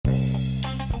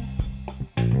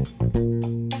Hi,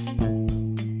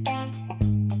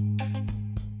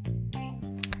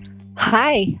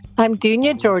 I'm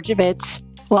Dunya Georgievich.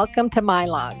 Welcome to My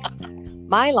Log.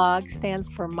 My Log stands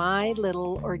for My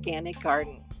Little Organic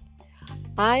Garden.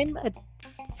 I'm a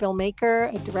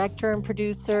filmmaker, a director and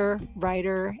producer,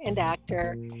 writer, and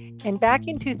actor. And back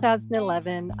in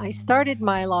 2011, I started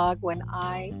My Log when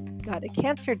I got a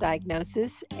cancer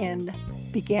diagnosis and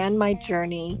began my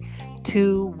journey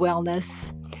to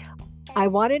wellness. I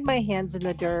wanted my hands in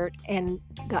the dirt, and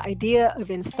the idea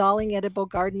of installing edible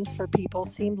gardens for people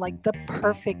seemed like the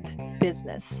perfect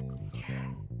business.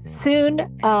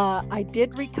 Soon, I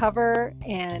did recover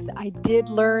and I did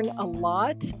learn a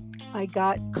lot. I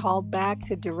got called back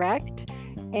to direct,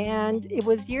 and it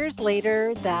was years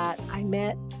later that I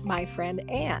met my friend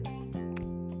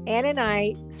Anne. Anne and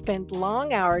I spent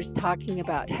long hours talking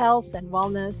about health and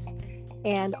wellness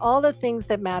and all the things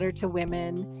that matter to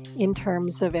women in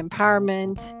terms of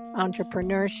empowerment,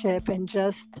 entrepreneurship, and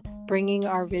just bringing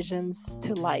our visions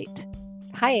to light.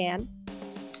 Hi, Anne.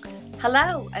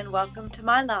 Hello, and welcome to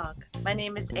My Log. My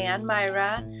name is Anne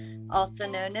Myra, also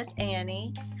known as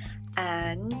Annie,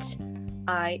 and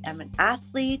I am an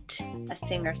athlete, a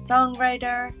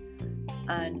singer-songwriter,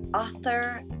 an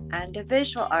author, and a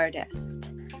visual artist.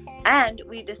 And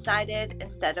we decided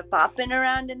instead of bopping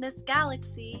around in this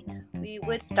galaxy, we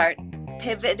would start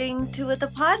pivoting to the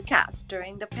podcast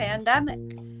during the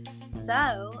pandemic.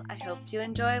 So I hope you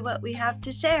enjoy what we have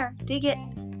to share. Dig it.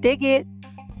 Dig it.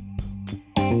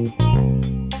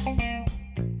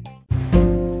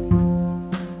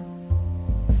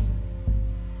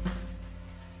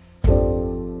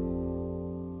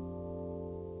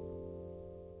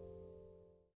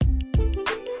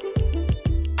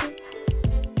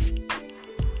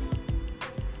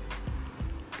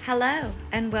 Hello,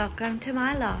 and welcome to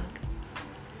My Log.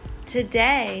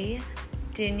 Today,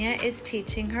 Dunya is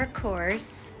teaching her course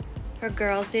for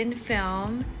Girls in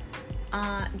Film,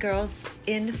 Girls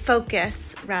in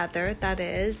Focus, rather, that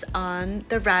is, on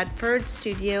the Radford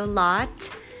Studio lot.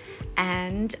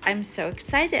 And I'm so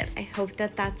excited. I hope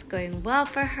that that's going well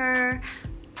for her.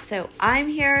 So I'm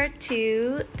here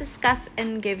to discuss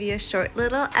and give you a short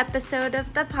little episode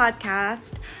of the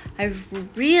podcast. I've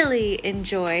really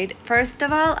enjoyed. First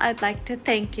of all, I'd like to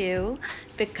thank you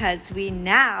because we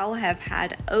now have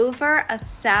had over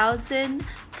 1,000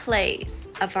 plays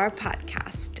of our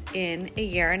podcast in a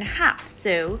year and a half.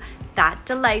 So that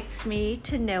delights me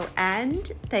to no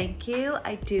end. Thank you.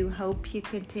 I do hope you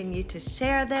continue to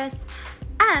share this.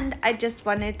 And I just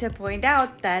wanted to point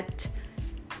out that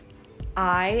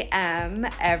I am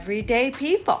everyday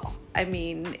people. I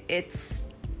mean, it's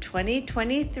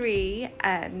 2023,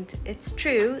 and it's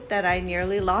true that I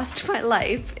nearly lost my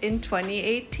life in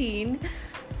 2018.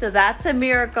 So that's a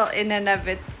miracle in and of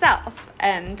itself.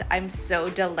 And I'm so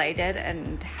delighted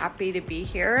and happy to be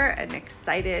here and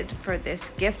excited for this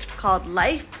gift called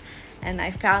life. And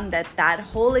I found that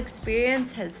whole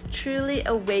experience has truly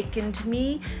awakened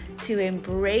me to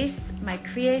embrace my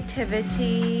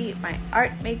creativity, my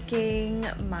art making,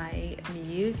 my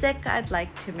music. I'd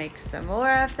like to make some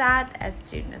more of that as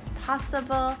soon as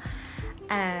possible.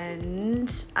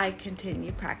 And I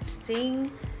continue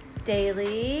practicing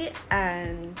daily,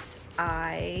 and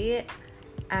I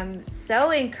am so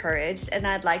encouraged, and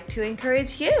I'd like to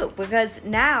encourage you because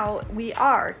now we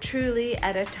are truly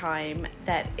at a time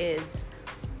that is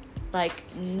like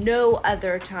no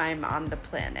other time on the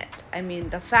planet. I mean,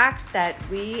 the fact that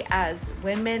we as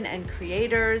women and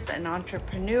creators and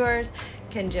entrepreneurs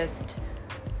can just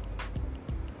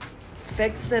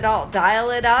fix it all,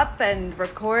 dial it up and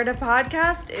record a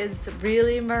podcast is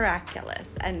really miraculous.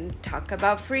 And talk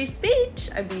about free speech.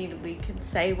 I mean, we can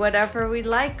say whatever we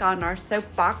like on our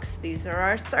soapbox. These are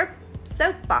our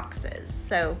soapboxes.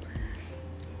 So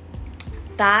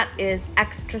that is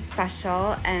extra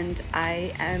special, and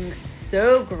I am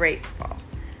so grateful,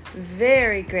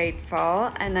 very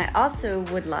grateful. And I also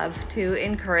would love to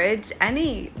encourage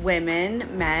any women,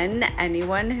 men,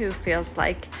 anyone who feels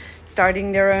like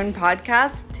starting their own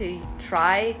podcast to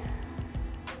try.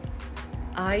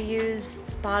 I use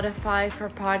Spotify for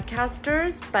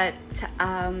podcasters, but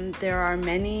there are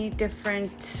many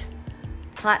different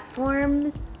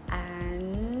platforms.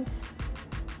 And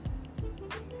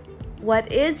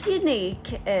what is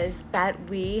unique is that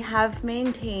we have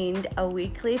maintained a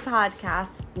weekly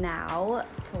podcast now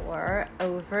for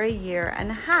over a year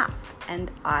and a half. And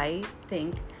I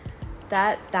think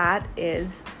that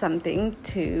is something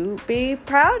to be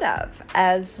proud of,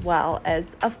 as well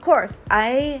as, of course,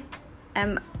 I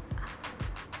am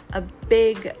a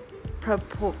big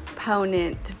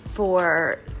proponent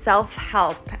for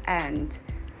self-help and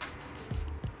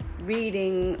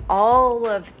reading all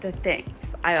of the things.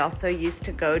 I also used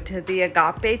to go to the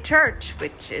Agape Church,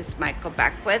 which is Michael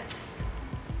Beckwith's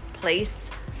place,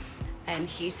 and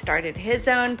he started his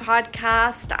own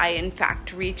podcast. I, in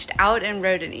fact, reached out and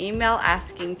wrote an email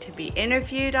asking to be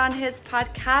interviewed on his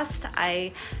podcast.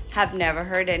 I have never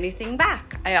heard anything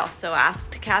back. I also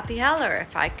asked Kathy Heller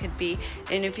if I could be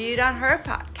interviewed on her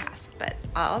podcast, but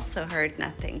I also heard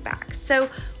nothing back. So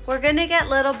we're going to get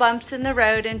little bumps in the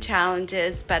road and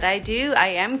challenges, but I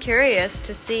am curious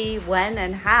to see when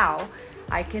and how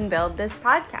I can build this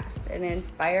podcast and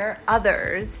inspire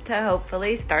others to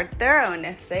hopefully start their own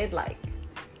if they'd like.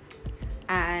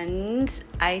 And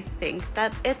I think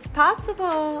that it's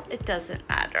possible. It doesn't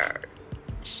matter.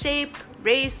 Shape,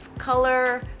 race,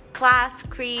 color, class,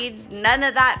 creed, none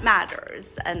of that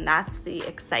matters. And that's the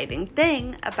exciting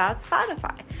thing about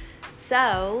Spotify.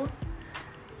 So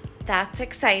that's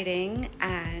exciting.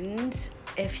 And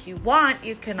if you want,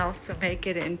 you can also make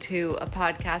it into a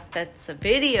podcast that's a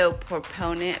video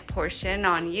portion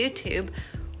on YouTube.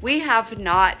 We have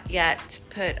not yet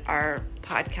put our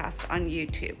podcast on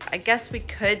YouTube. I guess we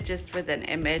could just with an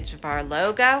image of our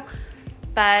logo,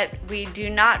 but we do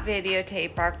not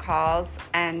videotape our calls,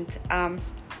 and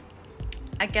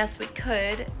I guess we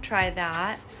could try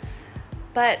that.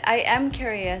 But I am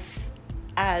curious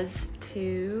as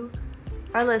to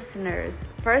our listeners.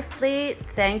 Firstly,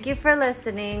 thank you for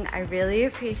listening. I really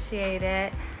appreciate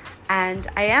it. And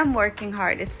I am working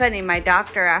hard. It's funny, my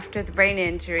doctor, after the brain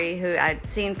injury, who I'd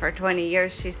seen for 20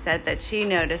 years, she said that she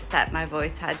noticed that my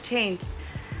voice had changed.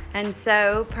 And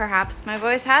so perhaps my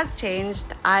voice has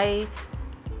changed.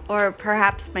 Or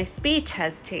perhaps my speech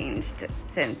has changed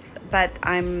since. But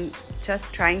I'm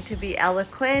just trying to be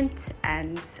eloquent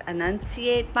and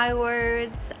enunciate my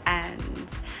words,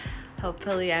 and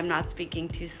hopefully I'm not speaking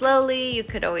too slowly. You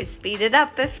could always speed it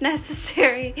up if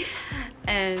necessary.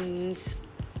 And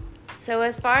so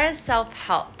as far as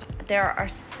self-help, there are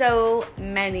so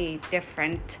many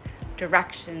different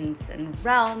directions and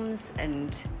realms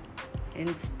and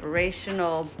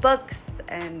inspirational books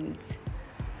and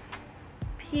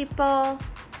people.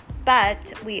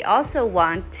 But we also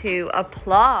want to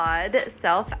applaud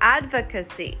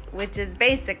self-advocacy, which is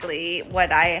basically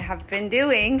what I have been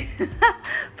doing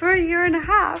for a year and a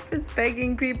half, is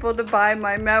begging people to buy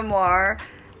my memoir.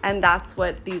 And that's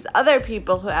what these other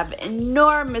people who have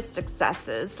enormous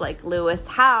successes, like Lewis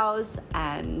Howes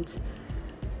and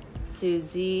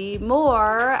Susie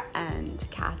Moore and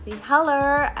Kathy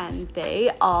Heller, and they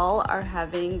all are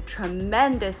having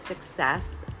tremendous success.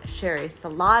 Sherry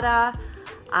Salata,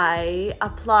 I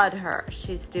applaud her.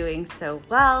 She's doing so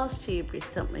well. She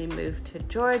recently moved to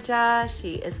Georgia.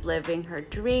 She is living her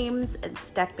dreams and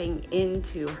stepping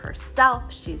into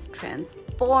herself. She's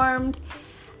transformed.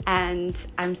 And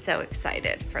I'm so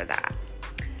excited for that.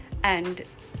 And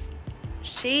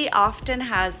she often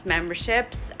has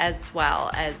memberships as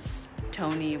well as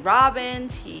Tony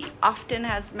Robbins. He often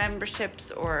has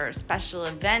memberships or special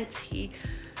events he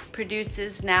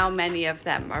produces. Now many of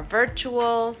them are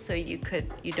virtual, so you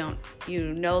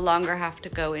no longer have to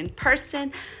go in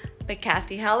person. But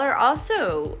Kathy Heller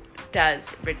also does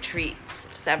retreats,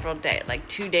 several day, like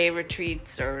 2-day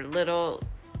retreats or little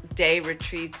day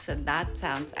retreats, and that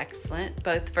sounds excellent,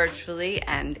 both virtually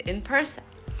and in person.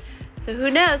 So who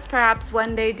knows, perhaps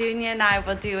one day Dunya and I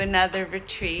will do another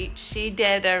retreat. She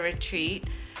did a retreat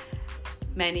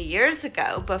many years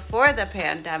ago before the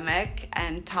pandemic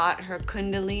and taught her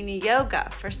Kundalini yoga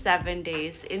for 7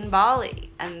 days in Bali,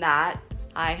 and that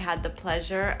I had the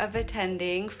pleasure of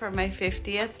attending for my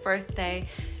 50th birthday.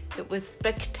 It was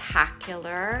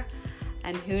spectacular,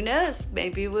 and who knows,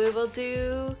 maybe we will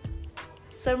do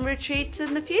some retreats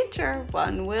in the future.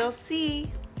 One will see.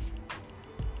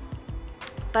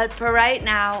 But for right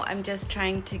now, I'm just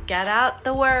trying to get out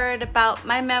the word about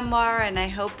my memoir, and I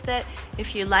hope that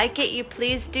if you like it, you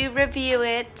please do review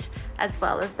it, as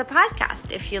well as the podcast.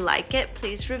 If you like it,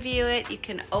 please review it. You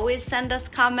can always send us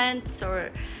comments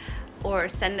or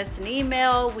send us an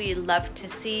email. We love to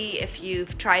see if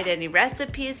you've tried any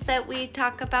recipes that we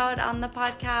talk about on the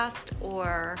podcast,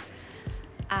 or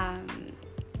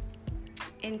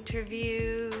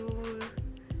interview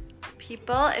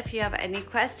people. If you have any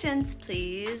questions,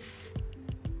 please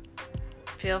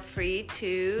feel free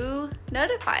to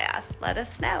notify us. Let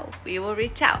us know. We will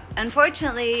reach out.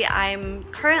 Unfortunately, I'm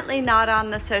currently not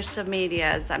on the social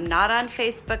medias. I'm not on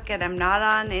Facebook and I'm not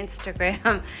on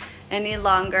Instagram any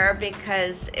longer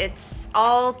because it's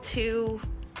all too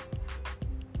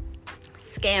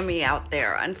scammy out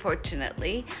there,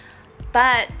 unfortunately.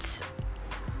 But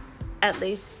at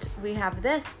least we have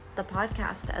this the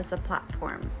podcast as a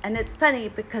platform. And it's funny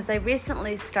because I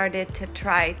recently started to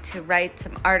try to write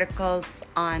some articles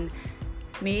on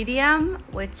Medium,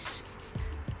 which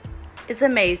is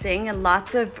amazing, and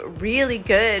lots of really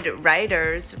good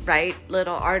writers write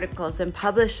little articles and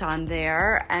publish on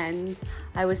there. And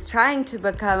I was trying to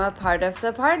become a part of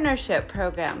the partnership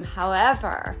program.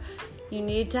 However, you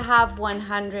need to have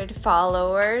 100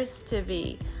 followers to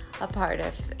be a part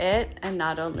of it and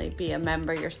not only be a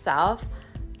member yourself.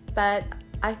 But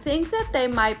I think that they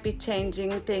might be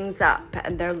changing things up,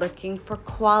 and they're looking for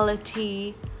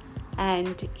quality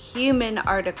and human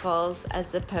articles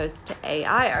as opposed to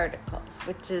AI articles,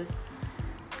 which is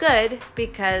good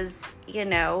because,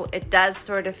 it does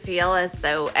sort of feel as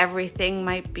though everything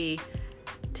might be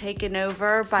taken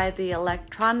over by the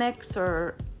electronics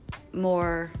or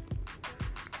more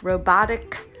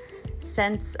robotic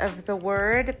sense of the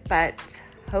word, but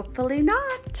hopefully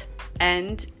not.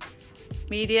 And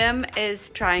Medium is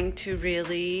trying to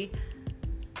really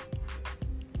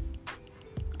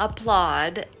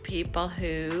applaud people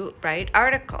who write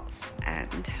articles,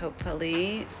 and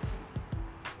hopefully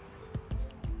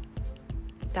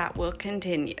that will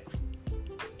continue.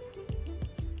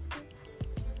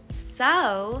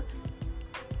 So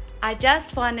I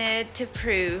just wanted to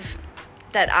prove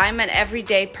that I'm an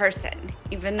everyday person,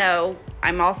 even though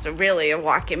I'm also really a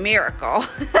walking miracle.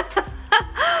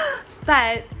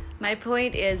 But my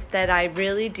point is that I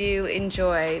really do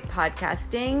enjoy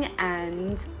podcasting,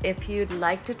 and if you'd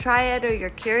like to try it, or you're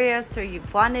curious, or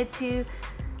you've wanted to,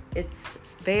 it's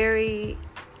very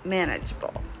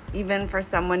manageable, even for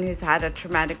someone who's had a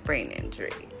traumatic brain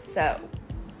injury. So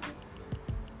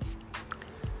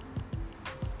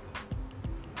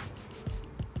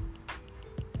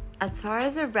as far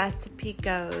as a recipe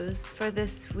goes for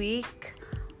this week,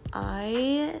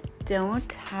 I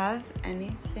don't have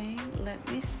anything. Let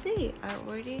me see. I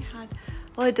already had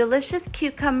a delicious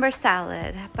cucumber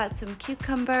salad. How about some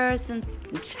cucumbers and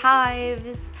some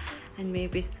chives and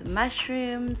maybe some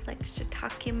mushrooms, like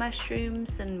shiitake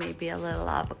mushrooms, and maybe a little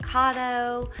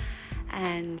avocado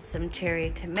and some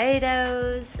cherry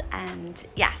tomatoes. And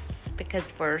yes,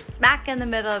 because we're smack in the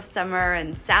middle of summer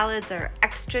and salads are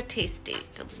extra tasty,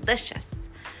 delicious.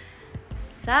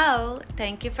 So,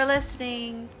 thank you for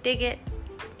listening. Dig it.